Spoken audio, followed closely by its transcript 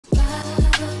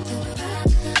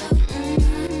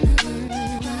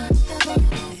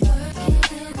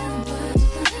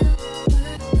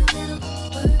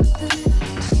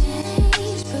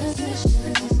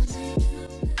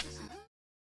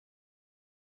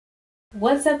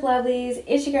What's up, lovelies?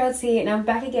 It's your girl T, and I'm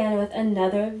back again with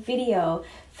another video.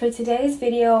 For today's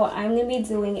video, I'm going to be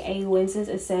doing a winter's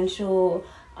essential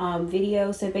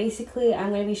video. So basically,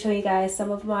 I'm going to be showing you guys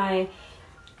some of my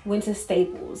winter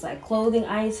staples, like clothing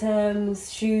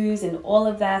items, shoes, and all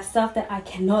of that stuff that I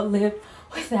cannot live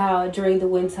without during the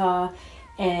winter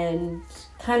and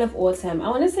kind of autumn. I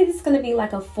want to say this is going to be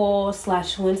like a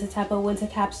fall/winter type of winter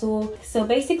capsule. So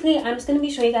basically, I'm just going to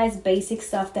be showing you guys basic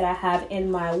stuff that I have in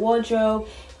my wardrobe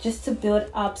just to build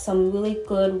up some really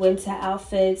good winter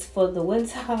outfits for the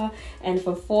winter and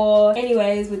for fall.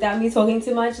 Anyways, without me talking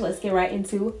too much, let's get right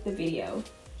into the video.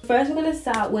 First, we're going to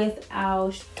start with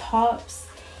our tops,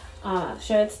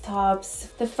 shirts, tops.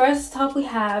 The first top we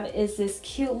have is this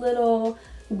cute little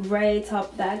gray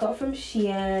top that I got from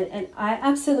Shein, and I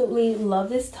absolutely love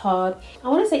this top. I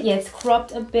want to say, yeah, it's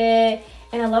cropped a bit,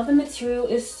 and I love the material.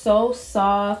 It's so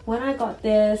soft. When I got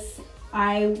this,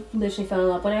 I literally fell in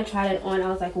love. When I tried it on,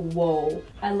 I was like, whoa.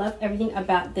 I love everything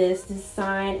about this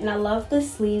design, and I love the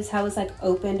sleeves, how it's like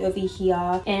opened over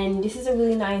here. And this is a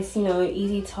really nice, you know,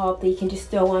 easy top that you can just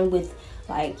throw on with,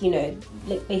 like, you know,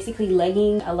 like basically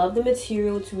leggings. I love the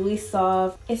material. It's really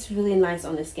soft. It's really nice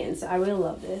on the skin, so I really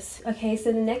love this. Okay,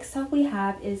 so the next top we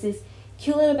have is this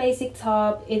cute little basic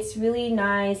top. It's really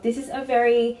nice. This is a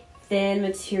very thin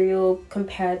material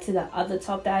compared to the other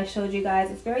top that I showed you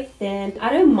guys. It's very thin. I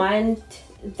don't mind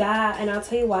that, and I'll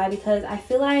tell you why. Because I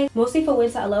feel like mostly for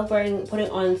winter, I love putting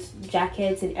on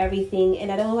jackets and everything,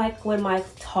 and I don't like when my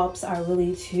tops are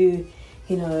really too,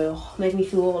 you know, make me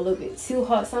feel a little bit too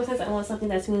hot. Sometimes I want something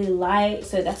that's really light,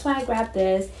 so that's why I grabbed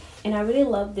this. And I really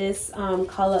love this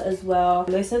color as well.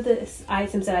 Most of the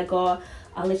items that I got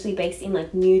are literally based in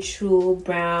like neutral,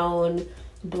 brown,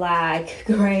 black,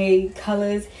 gray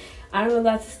colors. I don't know,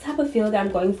 that's the type of feel that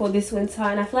I'm going for this winter,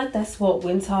 and I feel like that's what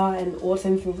winter and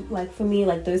autumn for me,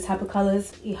 like those type of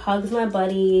colors. It hugs my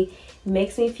body,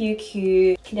 makes me feel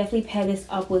cute. Can definitely pair this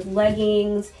up with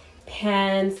leggings,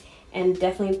 pants, and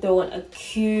definitely throw on a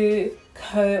cute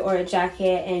coat or a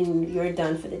jacket, and you're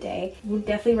done for the day. Would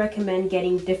definitely recommend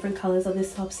getting different colors of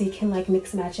this top so you can like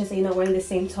mix and match it, so you're not wearing the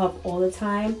same top all the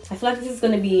time. I feel like this is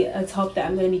going to be a top that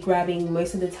I'm going to be grabbing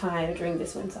most of the time during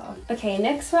this winter. Okay,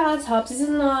 next for our tops, this is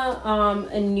not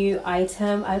a new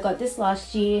item. I got this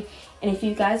last year, and if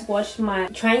you guys watched my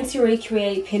trying to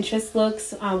recreate Pinterest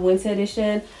looks winter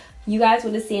edition, you guys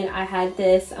would have seen I had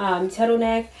this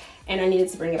turtleneck, and I needed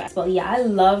to bring it back. But yeah, I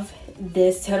love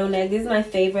this turtleneck. This is my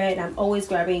favorite, and I'm always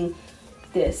grabbing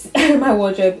this out of my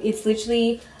wardrobe. It's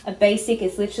literally a basic.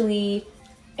 It's literally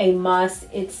a must.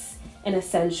 It's an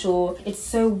essential. It's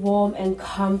so warm and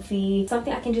comfy.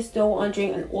 Something I can just throw on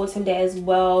during an autumn day as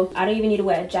well. I don't even need to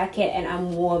wear a jacket, and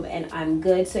I'm warm and I'm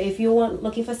good. So if you're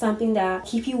looking for something that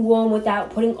keep you warm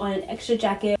without putting on an extra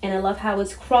jacket, and I love how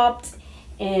it's cropped,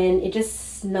 and it just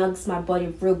snugs my body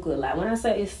real good. Like when I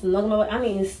say it snugs my body, I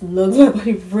mean it snugs my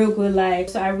body real good. Like,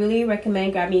 so I really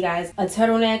recommend grabbing you guys a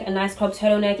turtleneck, a nice cropped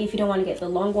turtleneck. If you don't want to get the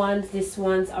long ones, these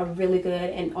ones are really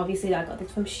good, and obviously I got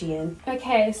this from Shein.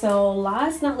 Okay, so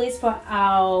last not least for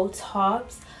our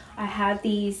tops, I have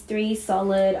these 3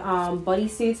 solid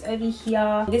bodysuits over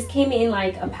here. This came in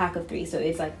like a pack of 3, so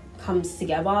it's like comes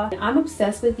together. I'm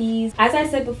obsessed with these. As I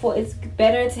said before, it's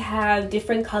better to have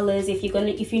different colors if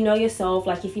you know yourself.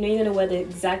 Like if you know you're gonna wear the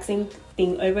exact same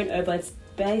thing over and over, it's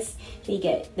best that you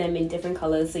get them in different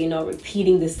colors so you're not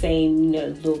repeating the same, you know,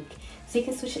 look. So you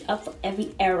can switch it up for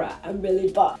every era. I'm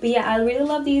really bought. But yeah, I really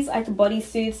love these like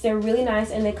bodysuits. They're really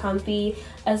nice and they're comfy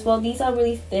as well. These are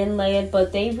really thin layered,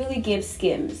 but they really give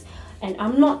skims. And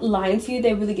I'm not lying to you,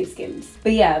 they really give skims.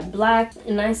 But yeah, black,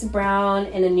 a nice brown,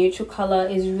 and a neutral color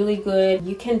is really good.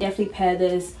 You can definitely pair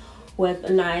this with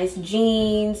a nice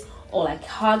jeans or like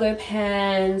cargo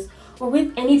pants or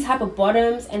with any type of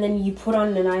bottoms, and then you put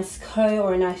on a nice coat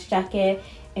or a nice jacket,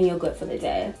 and you're good for the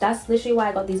day. That's literally why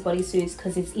I got these bodysuits,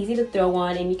 because it's easy to throw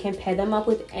on and you can pair them up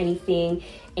with anything,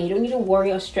 and you don't need to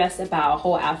worry or stress about a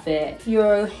whole outfit. If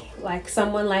you're like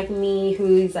someone like me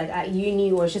who's like at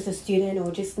uni or just a student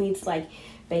or just needs like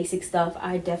basic stuff,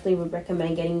 I definitely would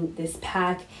recommend getting this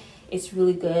pack. It's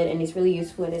really good and it's really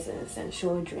useful, and it's an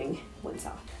essential during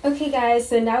winter. Okay guys,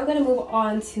 so now we're going to move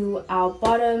on to our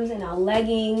bottoms and our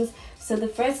leggings. So the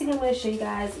first thing I'm going to show you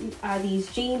guys are these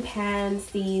jean pants,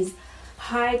 these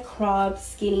high crop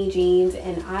skinny jeans,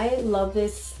 and I love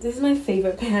this. This is my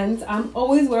favorite pants. I'm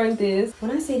always wearing this.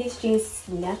 When I say these jeans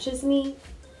snatches me,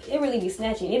 it really be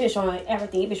snatching. It be showing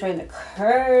everything. It be showing the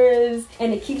curves,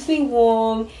 and it keeps me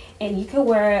warm, and you can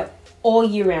wear it all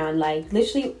year round, like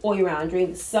literally all year round,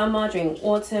 during the summer, during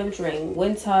autumn, during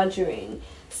winter, during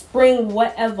spring,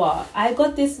 whatever. I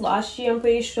got this last year, I'm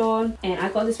pretty sure, and I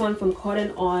got this one from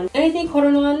Cotton On. Anything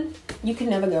Cotton On, you can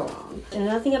never go wrong. And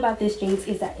another thing about this jeans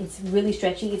is that it's really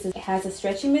stretchy. It has a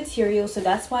stretchy material, so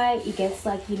that's why it gets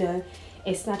like, you know,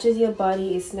 it snatches your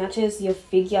body, it snatches your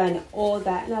figure and all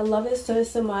that, and I love it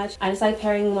so much. I just like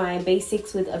pairing my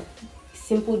basics with a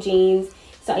simple jeans.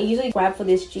 So I usually grab for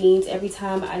this jeans every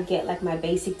time I get like my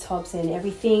basic tops and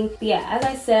everything. But yeah, as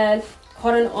I said,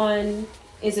 Cotton On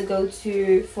is a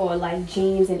go-to for like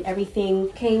jeans and everything.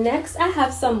 Okay, next I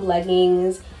have some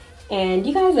leggings, and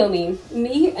you guys know me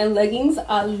and leggings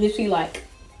are literally like,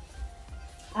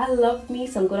 I love me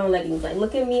some good on leggings. Like,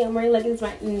 look at me, I'm wearing leggings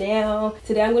right now.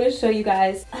 Today I'm going to show you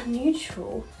guys a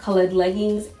neutral colored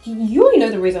leggings. You already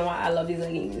know the reason why I love these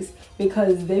leggings,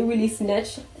 because they really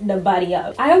snatch the body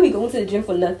up. I don't be going to the gym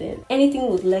for nothing. Anything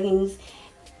with leggings,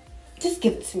 just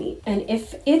give it to me. And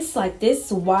if it's like this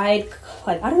wide,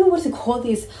 like, I don't know what to call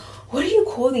these. What do you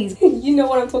call these? You know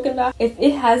what I'm talking about? If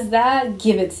it has that,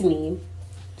 give it to me.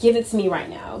 Give it to me right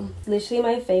now. Literally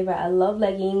my favorite. I love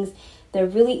leggings. They're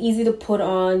really easy to put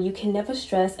on. You can never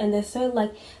stress, and they're so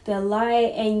like, they're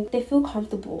light and they feel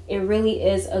comfortable. It really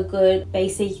is a good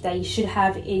basic that you should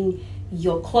have in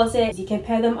your closet. You can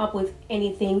pair them up with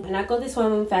anything, and I got this one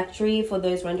from Factory for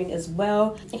those wondering as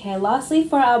well. Okay, lastly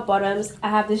for our bottoms, I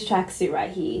have this tracksuit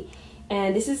right here,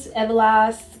 and this is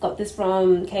Everlast. Got this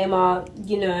from Kmart.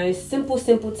 You know, simple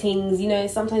things. You know,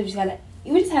 sometimes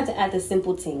you just have to add the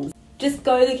simple things. Just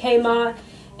go to Kmart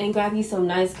and grab you some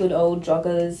nice good old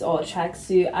joggers or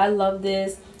tracksuit. I love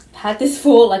this. I've had this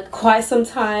for like quite some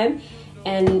time,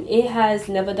 and it has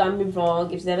never done me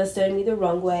wrong. It's never stirred me the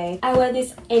wrong way. I wear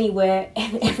this anywhere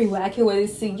and everywhere. I can wear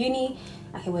this to uni,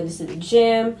 I can wear this to the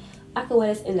gym, I can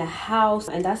wear this in the house.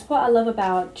 And that's what I love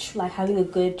about like having a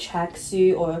good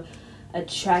tracksuit or a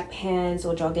track pants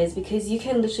or joggers, because you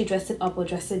can literally dress it up or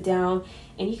dress it down,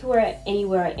 and you can wear it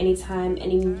anywhere at any time,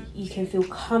 and you can feel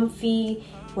comfy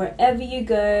wherever you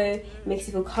go. It makes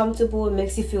you feel comfortable, it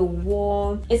makes you feel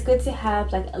warm. It's good to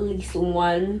have like at least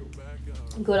one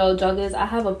good old joggers. I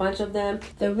have a bunch of them.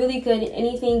 They're really good.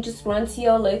 Anything, just run to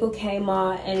your local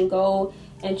Kmart and go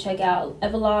and check out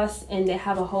Everlast, and they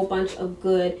have a whole bunch of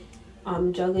good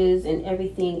joggers and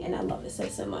everything, and I love it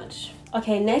so much.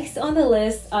 Okay, next on the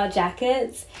list are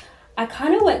jackets. I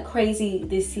kind of went crazy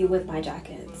this year with my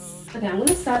jackets. Okay, I'm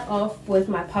gonna start off with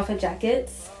my puffer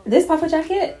jackets. This puffer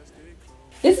jacket,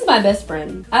 this is my best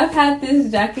friend. I've had this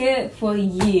jacket for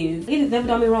years. It has never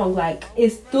done me wrong. Like, it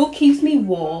still keeps me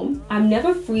warm. I'm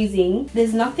never freezing.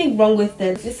 There's nothing wrong with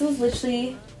it. This was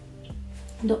literally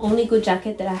the only good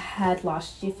jacket that I had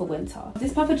last year for winter.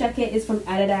 This puffer jacket is from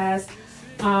ASOS.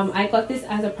 I got this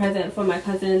as a present from my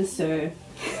cousin, so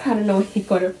I don't know where he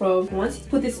got it from. Once you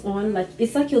put this on, like,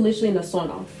 it's like you're literally in a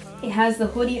sauna. It has the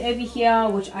hoodie over here,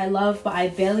 which I love, but I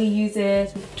barely use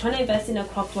it. I'm trying to invest in a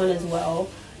cropped one as well,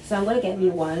 so I'm gonna get me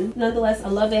one. Nonetheless, I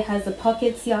love it. It has the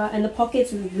pockets here, and the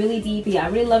pockets are really deep. Yeah, I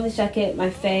really love this jacket, my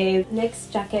fave.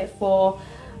 Next jacket for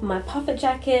my puffer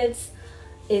jackets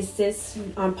is this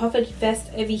puffer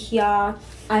vest over here.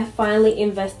 I finally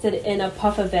invested in a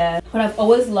puffer vest, but I've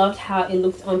always loved how it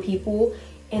looked on people,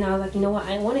 and I was like, you know what,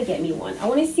 I want to get me one. I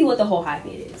want to see what the whole hype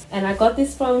is. And I got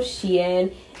this from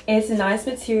Shein. It's a nice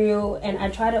material, and I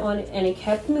tried it on and it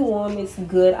kept me warm. It's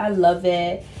good. I love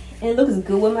it, and it looks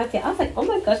good with my face. I was like, oh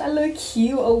my gosh, I look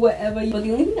cute or whatever. But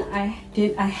the only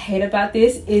thing I hate about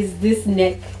this is this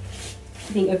neck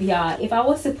thing over here. If I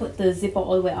was to put the zipper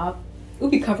all the way up, it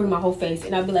would be covering my whole face,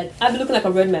 and I'd be looking like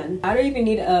a red man. I don't even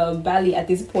need a belly at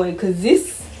this point, because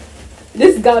this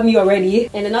got me already.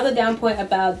 And another down point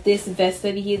about this vest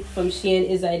over here from Shein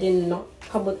is that it did not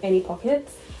come with any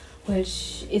pockets,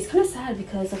 which is kind of sad,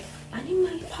 because like, I need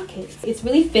my pockets. It's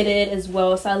really fitted as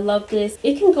well, so I love this.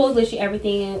 It can go with literally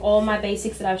everything, all my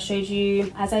basics that I've showed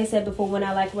you. As I said before, when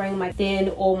I like wearing my thin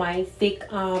or my thick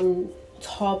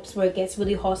tops where it gets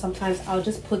really hot, sometimes I'll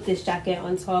just put this jacket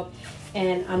on top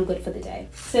and I'm good for the day.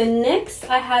 So next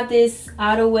I have this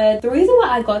outerwear. The reason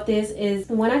why I got this is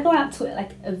when I go out to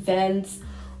like events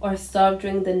or stuff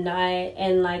during the night,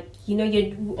 and like, you know,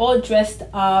 you're all dressed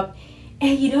up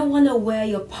and you don't want to wear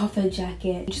your puffer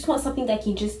jacket. You just want something that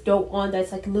you can just throw on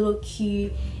that's like a little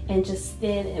cute and just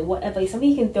thin and whatever, something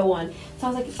you can throw on. So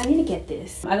I was like, I need to get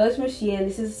this. I got this from Shein.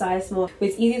 This is a size small, but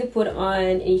it's easy to put on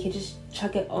and you can just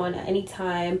chuck it on at any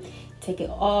time, take it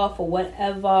off or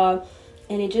whatever,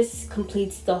 and it just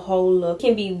completes the whole look. It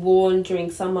can be worn during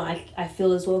summer, I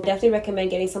feel as well. Definitely recommend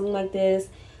getting something like this.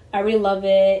 I really love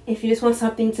it. If you just want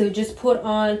something to just put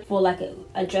on for like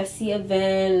a dressy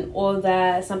event or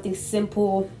that, something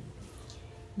simple,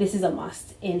 this is a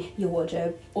must in your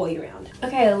wardrobe all year round.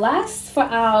 Okay, last for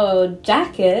our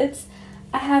jackets,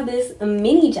 I have this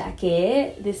mini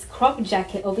jacket, this crop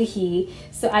jacket over here.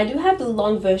 So I do have the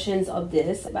long versions of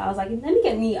this, but I was like, let me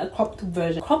get me a cropped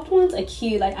version. Cropped ones are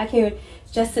cute, like I can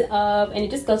dress it up and it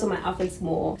just goes with my outfits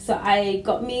more. So I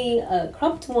got me a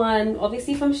cropped one,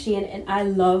 obviously from Shein, and I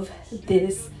love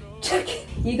this jacket.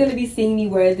 You're gonna be seeing me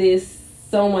wear this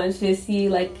so much this year.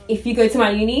 Like if you go to my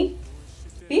uni,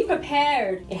 be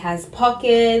prepared. It has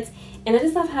pockets, and I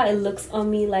just love how it looks on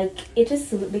me. Like it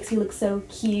just makes me look so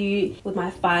cute with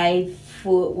my 5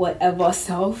 foot whatever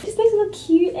self. It just makes me look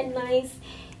cute and nice,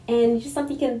 and just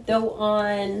something you can throw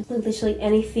on literally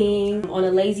anything. On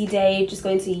a lazy day, just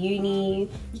going to uni,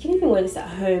 you can even wear this at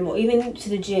home or even to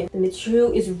the gym. The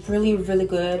material is really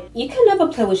good. You can never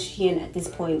play with Shein at this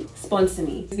point. Sponsor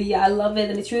me. But yeah, I love it.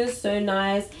 The material is so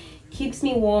nice, keeps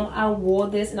me warm. I wore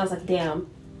this and I was like, damn,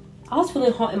 I was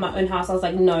feeling hot in my own house. I was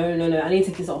like, no, I need to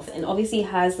take this off. And obviously it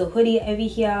has the hoodie over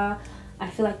here. I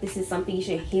feel like this is something you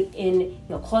should keep in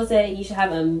your closet. You should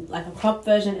have like a crop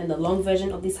version and the long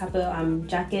version of these type of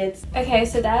jackets. Okay,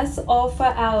 so that's all for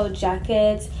our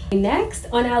jackets. Next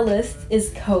on our list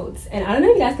is coats. And I don't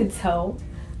know if you guys could tell,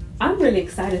 I'm really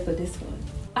excited for this one.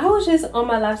 I was just on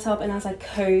my laptop and I was like,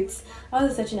 coats. I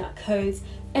was searching out coats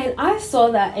and I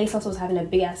saw that ASOS was having a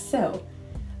big ass sale.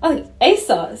 I was like,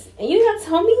 ASOS? And you didn't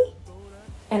tell me?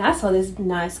 And I saw this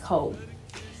nice coat.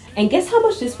 And guess how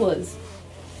much this was?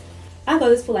 I got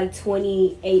this for like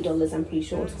 $28, I'm pretty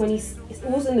sure. It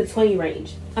was in the 20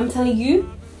 range. I'm telling you,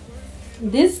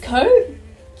 this coat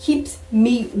keeps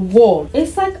me warm.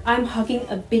 It's like I'm hugging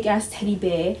a big ass teddy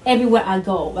bear everywhere I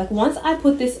go. Like once I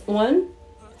put this on,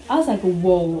 I was like,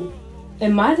 whoa,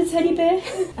 am I the teddy bear?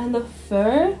 And the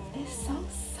fur is so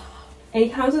soft. And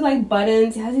it comes with like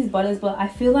buttons. It has these buttons, but I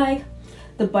feel like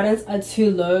the buttons are too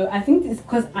low. I think it's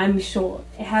because I'm short.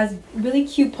 It has really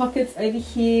cute pockets over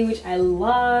here, which I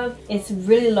love. It's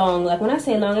really long. Like when I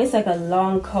say long, it's like a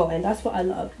long coat, and that's what I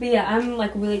love. But yeah, I'm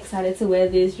like really excited to wear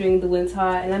this during the winter,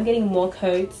 and I'm getting more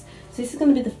coats. So this is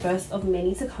going to be the first of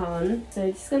many to come. So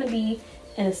it's going to be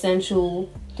an essential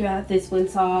throughout this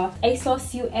winter.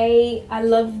 ASOS UA. I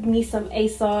love me some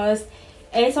ASOS.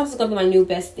 ASOS is going to be my new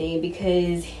best thing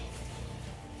because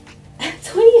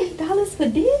 $28 for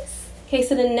this? Okay,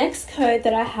 so the next coat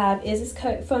that I have is this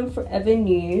coat from Forever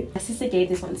New. My sister gave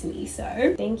this one to me, so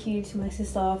thank you to my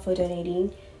sister for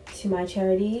donating to my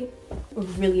charity.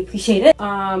 Really appreciate it.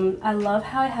 I love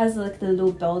how it has like the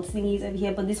little belt thingies over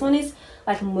here, but this one is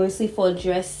like mostly for a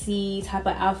dressy type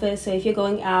of outfit. So if you're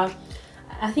going out,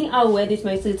 I think I'll wear this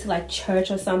mostly to like church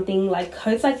or something. Like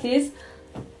coats like this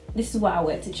is what I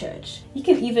wear to church. You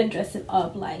can even dress it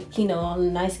up like, you know, a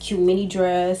nice cute mini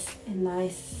dress and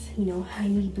nice, you know, high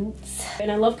knee boots.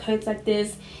 And I love coats like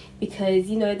this because,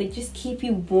 you know, they just keep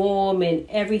you warm and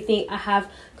everything. I have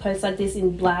coats like this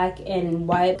in black and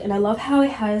white, and I love how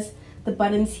it has the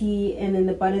buttons here and then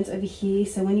the buttons over here.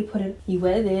 So when you put it, you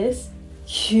wear this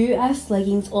cute ass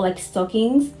leggings or like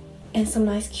stockings and some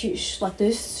nice cute like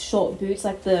those short boots,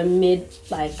 like the mid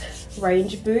like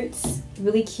range boots.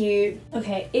 Really cute.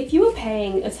 Okay, if you were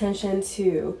paying attention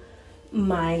to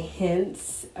my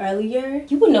hints earlier,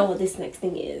 you will know what this next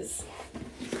thing is.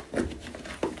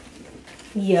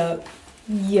 Yup.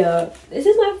 This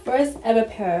is my first ever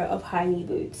pair of high knee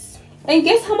boots. And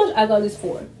guess how much I got this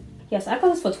for? Yes, I got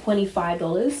this for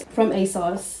 $25 from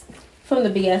ASOS, from the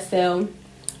big ass sale.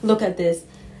 Look at this.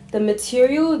 The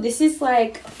material, this is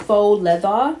like faux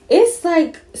leather. It's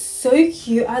like so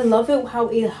cute. I love it how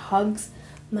it hugs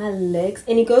my legs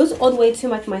and it goes all the way to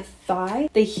like my thigh.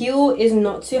 The heel is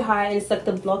not too high and it's like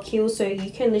the block heel, so you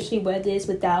can literally wear this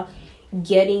without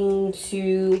getting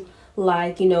too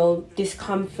like, you know,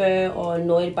 discomfort or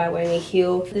annoyed by wearing a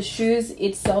heel. The shoes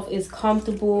itself is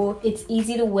comfortable, it's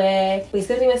easy to wear, but it's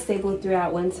gonna be my staple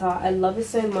throughout winter. I love it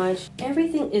so much.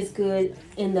 Everything is good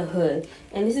in the hood,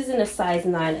 and this is in a size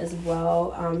 9 as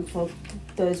well, for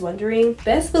those wondering.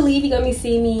 Best believe you're gonna be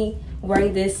seeing me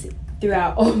wearing this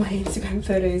throughout all my Instagram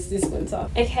photos this winter.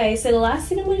 Okay, so the last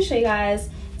thing I'm going to show you guys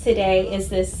today is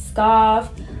this scarf.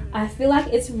 I feel like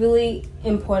it's really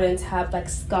important to have like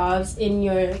scarves in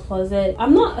your closet.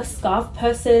 I'm not a scarf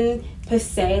person per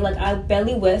se, like I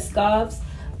barely wear scarves,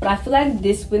 but I feel like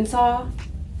this winter,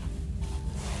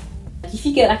 if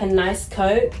you get like a nice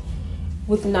coat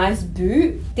with a nice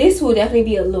boot, this will definitely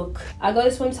be a look. I got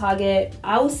this from Target.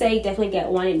 I would say definitely get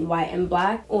one in white and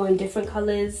black or in different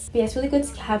colors. But yeah, it's really good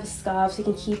to have a scarf so it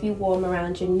can keep you warm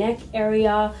around your neck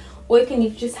area, or you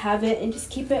can just have it and just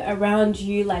keep it around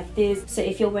you like this. So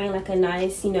if you're wearing like a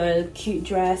nice, you know, cute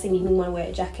dress and you even want to wear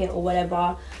a jacket or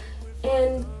whatever,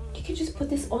 and you can just put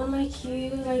this on like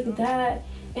that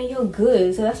and you're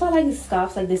good. So that's why I like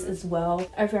scarves like this as well.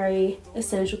 A very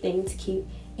essential thing to keep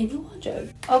in your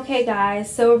wardrobe. Okay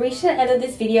guys, so we reached the end of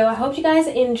this video. I hope you guys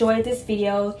enjoyed this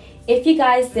video. If you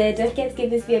guys did, don't forget to give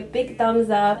this video a big thumbs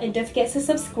up and don't forget to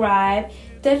subscribe.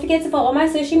 Don't forget to follow all my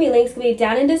social media links will be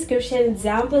down in the description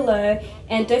down below,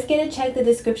 and don't forget to check the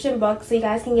description box so you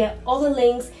guys can get all the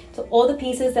links to all the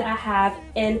pieces that I have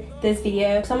in this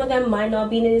video. Some of them might not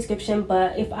be in the description,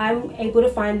 but if I'm able to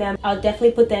find them, I'll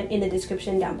definitely put them in the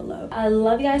description down below. I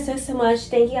love you guys so much.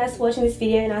 Thank you guys for watching this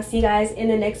video, and I'll see you guys in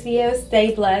the next video.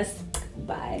 Stay blessed.